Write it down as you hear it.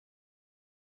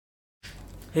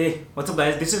Hey, what's up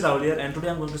guys? This is Rahul here and today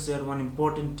I'm going to share one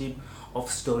important tip of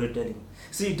storytelling.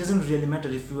 See, it doesn't really matter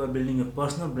if you are building a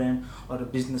personal brand or a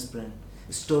business brand.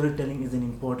 Storytelling is an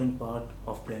important part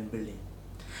of brand building.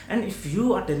 And if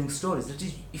you are telling stories, that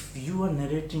is, if you are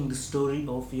narrating the story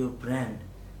of your brand,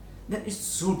 then it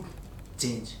should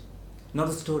change. Not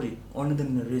the story, only the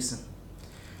narration.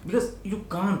 Because you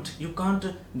can't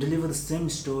deliver the same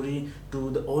story to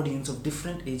the audience of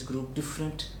different age group,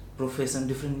 different profession,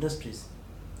 different industries.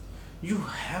 You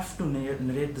have to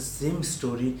narrate the same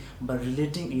story by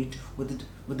relating it with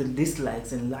the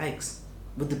dislikes and likes,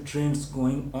 with the trends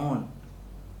going on,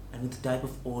 and with the type of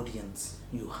audience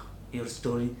your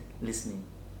story listening.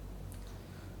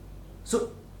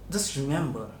 So just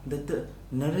remember that the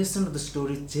narration of the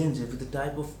story changes with the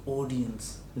type of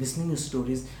audience listening your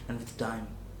stories and with time,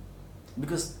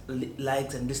 because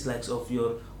likes and dislikes of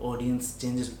your audience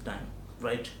changes with time,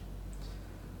 right?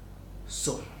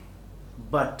 So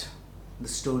but the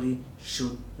story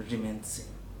should remain same.